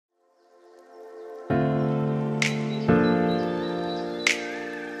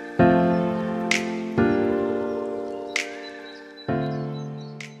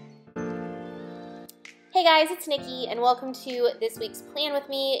guys, it's Nikki, and welcome to this week's plan with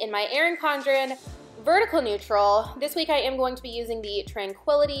me in my Erin Condren vertical neutral. This week I am going to be using the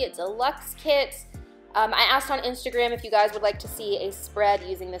Tranquility Deluxe kit. I asked on Instagram if you guys would like to see a spread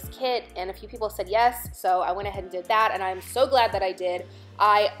using this kit, and a few people said yes, so I went ahead and did that, and I'm so glad that I did.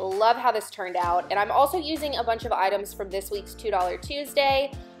 I love how this turned out, and I'm also using a bunch of items from this week's $2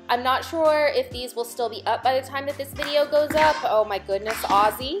 Tuesday. I'm not sure if these will still be up by the time that this video goes up. Oh my goodness,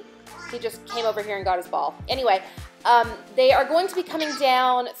 Ozzy. He just came over here and got his ball. Anyway, they are going to be coming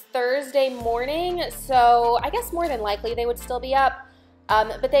down Thursday morning, so I guess more than likely they would still be up.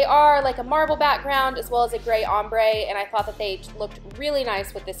 But they are like a marble background as well as a gray ombre, and I thought that they looked really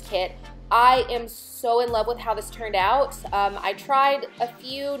nice with this kit. I am so in love with how this turned out. I tried a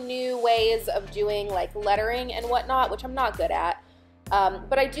few new ways of doing like lettering and whatnot, which I'm not good at.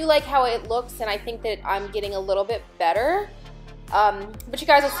 But I do like how it looks, and I think that I'm getting a little bit better. But you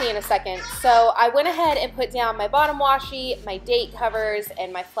guys will see in a second. So I went ahead and put down my bottom washi, my date covers,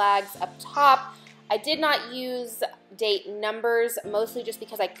 and my flags up top. I did not use date numbers, mostly just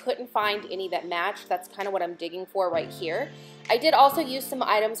because I couldn't find any that matched. That's kind of what I'm digging for right here. I did also use some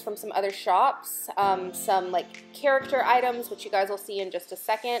items from some other shops, some like character items, which you guys will see in just a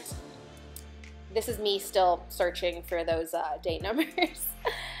second. This is me still searching for those date numbers.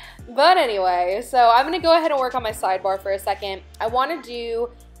 But anyway, so I'm going to go ahead and work on my sidebar for a second. I want to do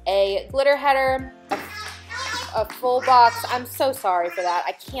a glitter header, a full box. I'm so sorry for that.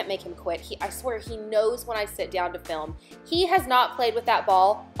 I can't make him quit. I swear he knows when I sit down to film. He has not played with that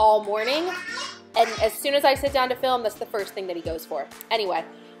ball all morning, and as soon as I sit down to film, that's the first thing that he goes for. Anyway,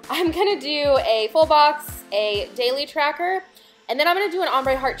 I'm going to do a full box, a daily tracker, and then I'm going to do an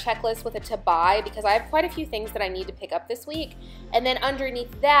ombre heart checklist with a to buy because I have quite a few things that I need to pick up this week. And then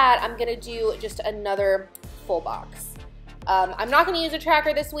underneath that, I'm going to do just another full box. I'm not going to use a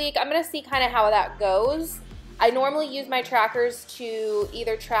tracker this week. I'm going to see kind of how that goes. I normally use my trackers to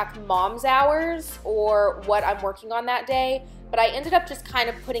either track mom's hours or what I'm working on that day, but I ended up just kind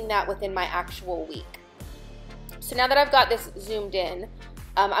of putting that within my actual week. So now that I've got this zoomed in,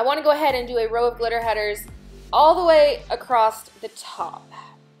 I want to go ahead and do a row of glitter headers all the way across the top.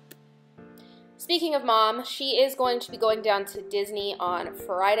 Speaking of mom, she is going to be going down to Disney on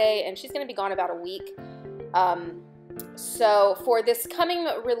Friday, and she's going to be gone about a week. So for this coming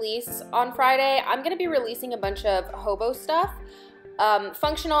release on Friday, I'm going to be releasing a bunch of hobo stuff,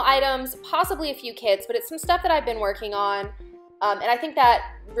 functional items, possibly a few kits, but it's some stuff that I've been working on. And I think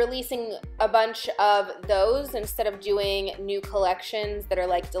that releasing a bunch of those instead of doing new collections that are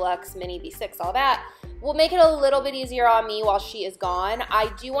like deluxe, mini, B6, all that, will make it a little bit easier on me while she is gone.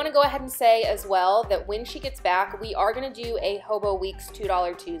 I do want to go ahead and say as well that when she gets back, we are going to do a Hobo Weeks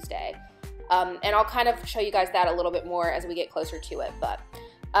 $2 Tuesday. And I'll kind of show you guys that a little bit more as we get closer to it. But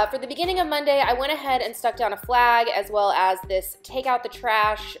for the beginning of Monday, I went ahead and stuck down a flag as well as this Take Out the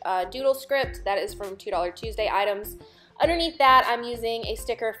Trash doodle script that is from $2 Tuesday items. Underneath that, I'm using a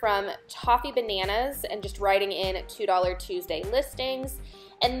sticker from Toffee Bananas and just writing in $2 Tuesday listings.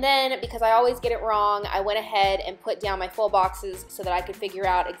 And then, because I always get it wrong, I went ahead and put down my full boxes so that I could figure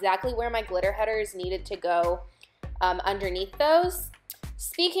out exactly where my glitter headers needed to go underneath those.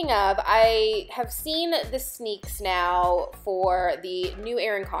 Speaking of, I have seen the sneaks now for the new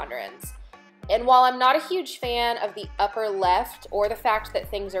Erin Condrens. And while I'm not a huge fan of the upper left or the fact that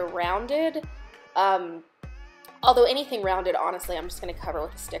things are rounded, although anything rounded, honestly, I'm just going to cover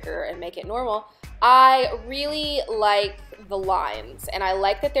with a sticker and make it normal. I really like the lines, and I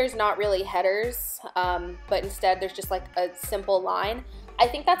like that there's not really headers, but instead there's just like a simple line. I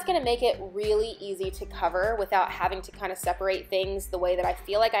think that's going to make it really easy to cover without having to kind of separate things the way that I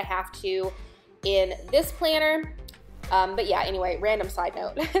feel like I have to in this planner. But yeah, anyway, random side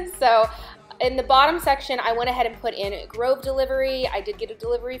note. So in the bottom section, I went ahead and put in Grove delivery. I did get a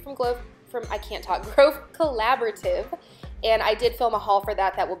delivery from Grove Collaborative, and I did film a haul for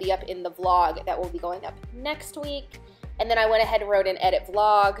that will be up in the vlog that will be going up next week. And then I went ahead and wrote an edit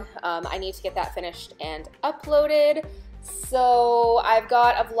vlog. I need to get that finished and uploaded. So I've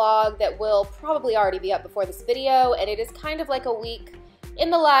got a vlog that will probably already be up before this video, and it is kind of like a week in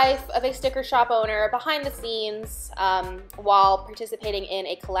the life of a sticker shop owner behind the scenes while participating in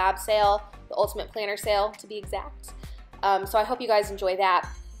a collab sale, the Ultimate Planner sale to be exact. So I hope you guys enjoy that.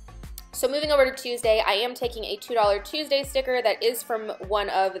 So moving over to Tuesday, I am taking a $2 Tuesday sticker that is from one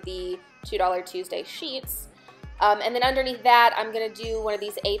of the $2 Tuesday sheets. And then underneath that, I'm going to do one of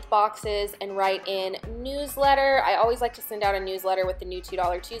these 8th boxes and write in newsletter. I always like to send out a newsletter with the new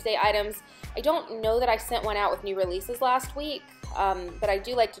 $2 Tuesday items. I don't know that I sent one out with new releases last week, but I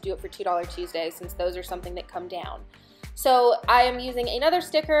do like to do it for $2 Tuesday since those are something that come down. So I am using another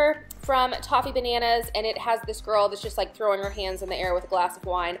sticker from Toffee Bananas, and it has this girl that's just like throwing her hands in the air with a glass of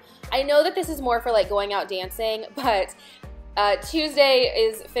wine. I know that this is more for like going out dancing, but Tuesday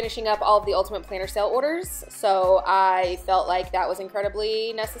is finishing up all of the Ultimate Planner sale orders, so I felt like that was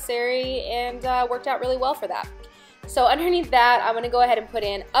incredibly necessary and worked out really well for that. So underneath that, I'm going to go ahead and put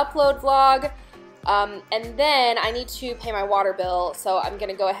in upload vlog, and then I need to pay my water bill, so I'm going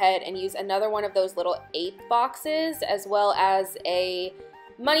to go ahead and use another one of those little 8th boxes, as well as a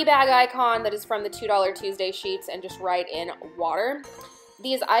money bag icon that is from the $2 Tuesday sheets, and just write in water.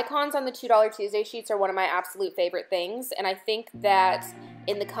 These icons on the $2 Tuesday sheets are one of my absolute favorite things, and I think that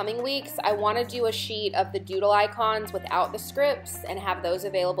in the coming weeks I want to do a sheet of the doodle icons without the scripts and have those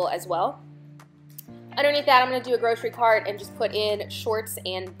available as well. Underneath that, I'm going to do a grocery cart and just put in shorts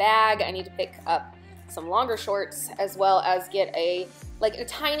and bag. I need to pick up some longer shorts, as well as get a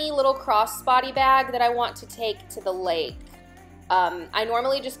tiny little crossbody bag that I want to take to the lake. I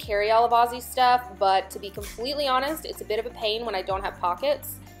normally just carry all of Ozzy's stuff, but to be completely honest, it's a bit of a pain when I don't have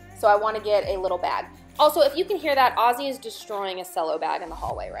pockets, so I want to get a little bag. Also, if you can hear that, Ozzy is destroying a cello bag in the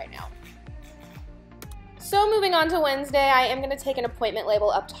hallway right now. So moving on to Wednesday, I am going to take an appointment label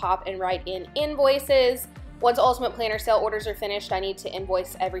up top and write in invoices. Once Ultimate Planner sale orders are finished, I need to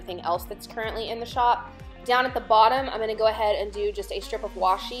invoice everything else that's currently in the shop. Down at the bottom, I'm going to go ahead and do just a strip of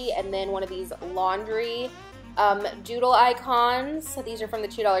washi and then one of these laundry doodle icons. So these are from the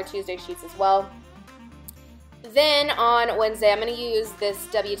 $2 Tuesday sheets as well. Then on Wednesday, I'm going to use this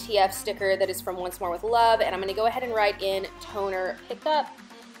WTF sticker that is from Once More with Love, and I'm going to go ahead and write in toner pickup.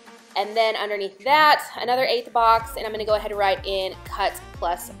 And then underneath that, another 8th box, and I'm going to go ahead and write in cut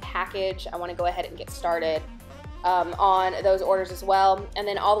plus package. I want to go ahead and get started on those orders as well. And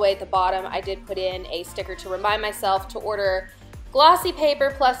then all the way at the bottom, I did put in a sticker to remind myself to order glossy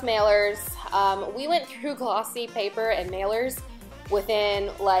paper plus mailers. We went through glossy paper and mailers within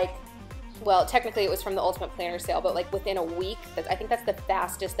well, technically it was from the Ultimate Planner sale, but within a week. I think that's the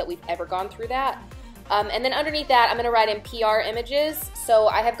fastest that we've ever gone through that. And then underneath that, I'm going to write in PR images. So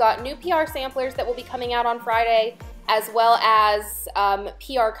I have got new PR samplers that will be coming out on Friday, as well as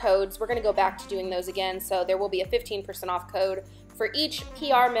PR codes. We're going to go back to doing those again, so there will be a 15% off code for each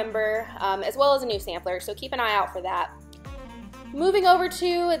PR member, as well as a new sampler, so keep an eye out for that. Moving over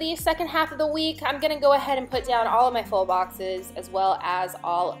to the second half of the week, I'm going to go ahead and put down all of my full boxes, as well as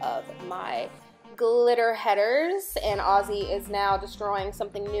all of my glitter headers, and Ozzy is now destroying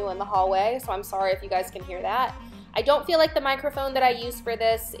something new in the hallway, so I'm sorry if you guys can hear that. I don't feel like the microphone that I use for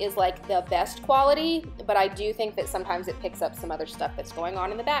this is the best quality, but I do think that sometimes it picks up some other stuff that's going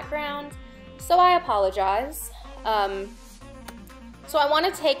on in the background, so I apologize. So I want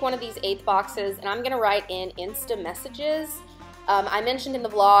to take one of these 8th boxes, and I'm going to write in Insta messages. I mentioned in the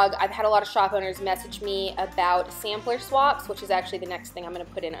vlog, I've had a lot of shop owners message me about sampler swaps, which is actually the next thing I'm going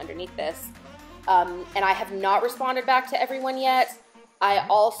to put in underneath this. And I have not responded back to everyone yet. I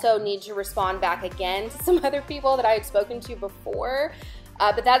also need to respond back again to some other people that I had spoken to before.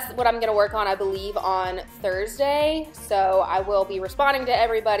 But that's what I'm going to work on, I believe, on Thursday. So I will be responding to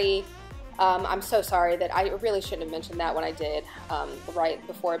everybody. I'm so sorry that I really shouldn't have mentioned that when I did right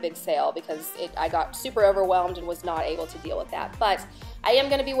before a big sale, because I got super overwhelmed and was not able to deal with that. But I am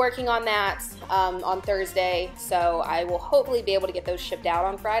going to be working on that on Thursday, so I will hopefully be able to get those shipped out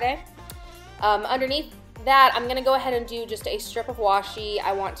on Friday. Underneath that, I'm going to go ahead and do just a strip of washi.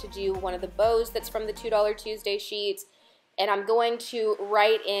 I want to do one of the bows that's from the $2 Tuesday sheet, and I'm going to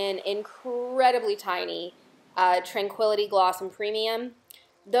write in incredibly tiny Tranquility Gloss and Premium.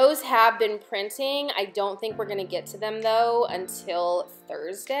 Those have been printing. I don't think we're going to get to them, though, until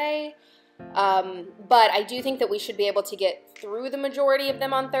Thursday. But I do think that we should be able to get through the majority of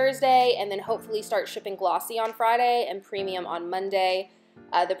them on Thursday, and then hopefully start shipping Glossy on Friday and Premium on Monday.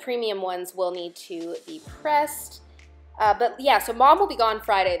 The Premium ones will need to be pressed. But yeah, so Mom will be gone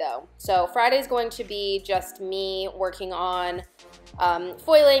Friday, though. So Friday's going to be just me working on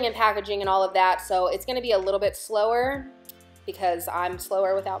foiling and packaging and all of that. So it's going to be a little bit slower, because I'm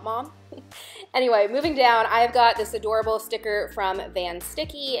slower without Mom. Anyway, moving down, I've got this adorable sticker from Van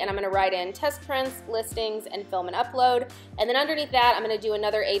Sticky, and I'm going to write in test prints, listings, and film and upload. And then underneath that, I'm going to do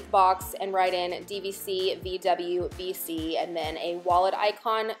another 8th box and write in DVC, VW, VC, and then a wallet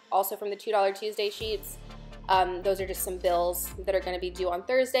icon, also from the $2 Tuesday sheets. Those are just some bills that are going to be due on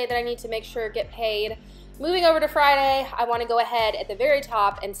Thursday that I need to make sure get paid. Moving over to Friday, I want to go ahead at the very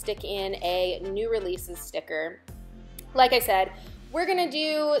top and stick in a new releases sticker. Like I said, we're going to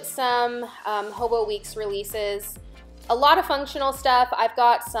do some Hobo Weeks releases, a lot of functional stuff. I've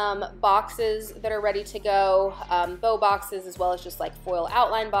got some boxes that are ready to go, bow boxes, as well as just foil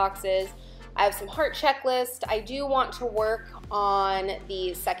outline boxes. I have some heart checklist. I do want to work on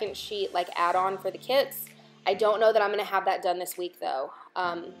the second sheet like add-on for the kits. I don't know that I'm gonna have that done this week though.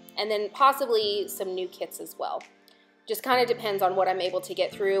 And then possibly some new kits as well. Just kind of depends on what I'm able to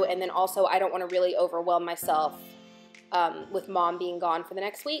get through, and then also I don't want to really overwhelm myself with mom being gone for the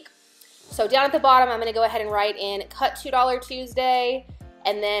next week. So down at the bottom, I'm going to go ahead and write in cut $2 Tuesday,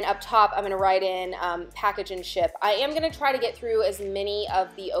 and then up top, I'm going to write in package and ship. I am going to try to get through as many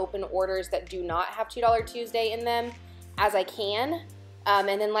of the open orders that do not have $2 Tuesday in them as I can. And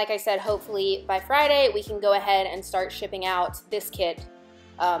then, like I said, hopefully by Friday, we can go ahead and start shipping out this kit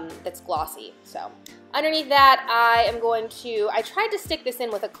that's glossy. So underneath that, I tried to stick this in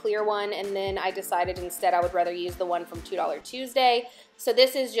with a clear one, and then I decided instead I would rather use the one from $2 Tuesday. So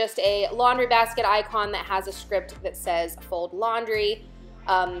this is just a laundry basket icon that has a script that says fold laundry.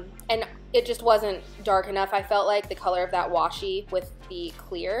 And it just wasn't dark enough, I felt like, the color of that washi with the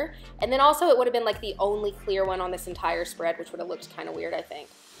clear. And then also it would have been like the only clear one on this entire spread, which would have looked kind of weird, I think.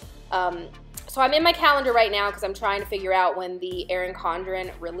 So I'm in my calendar right now because I'm trying to figure out when the Erin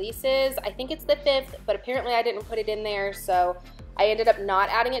Condren release is. I think it's the 5th, but apparently I didn't put it in there, so I ended up not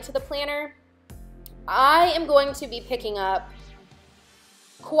adding it to the planner. I am going to be picking up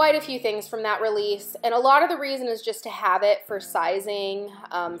quite a few things from that release, and a lot of the reason is just to have it for sizing,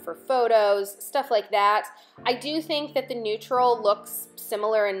 for photos, stuff like that. I do think that the neutral looks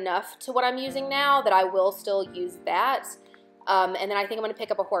similar enough to what I'm using now that I will still use that. And then I think I'm going to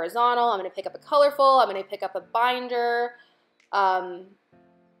pick up a horizontal, I'm going to pick up a colorful, I'm going to pick up a binder.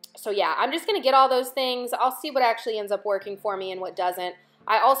 So yeah, I'm just going to get all those things. I'll see what actually ends up working for me and what doesn't.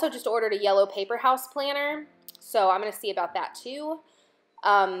 I also just ordered a yellow paper house planner, so I'm going to see about that too.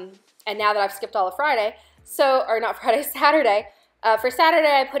 And now that I've skipped all of Friday, or not Friday, Saturday. For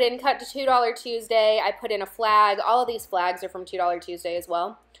Saturday, I put in cut to $2 Tuesday. I put in a flag. All of these flags are from $2 Tuesday as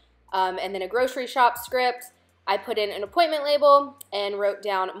well. And then a grocery shop script. I put in an appointment label and wrote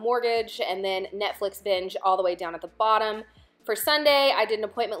down mortgage, and then Netflix binge all the way down at the bottom. For Sunday, I did an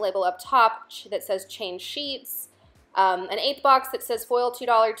appointment label up top that says change sheets, an 8th box that says foil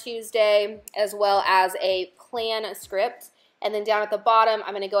 $2 Tuesday, as well as a plan script. And then down at the bottom,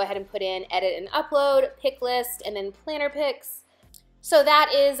 I'm going to go ahead and put in edit and upload, pick list, and then planner picks. So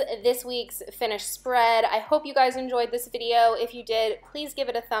that is this week's finished spread. I hope you guys enjoyed this video. If you did, please give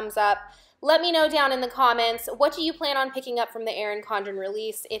it a thumbs up. Let me know down in the comments, what do you plan on picking up from the Erin Condren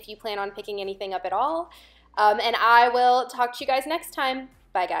release, if you plan on picking anything up at all. And I will talk to you guys next time.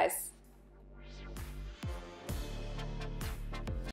 Bye, guys.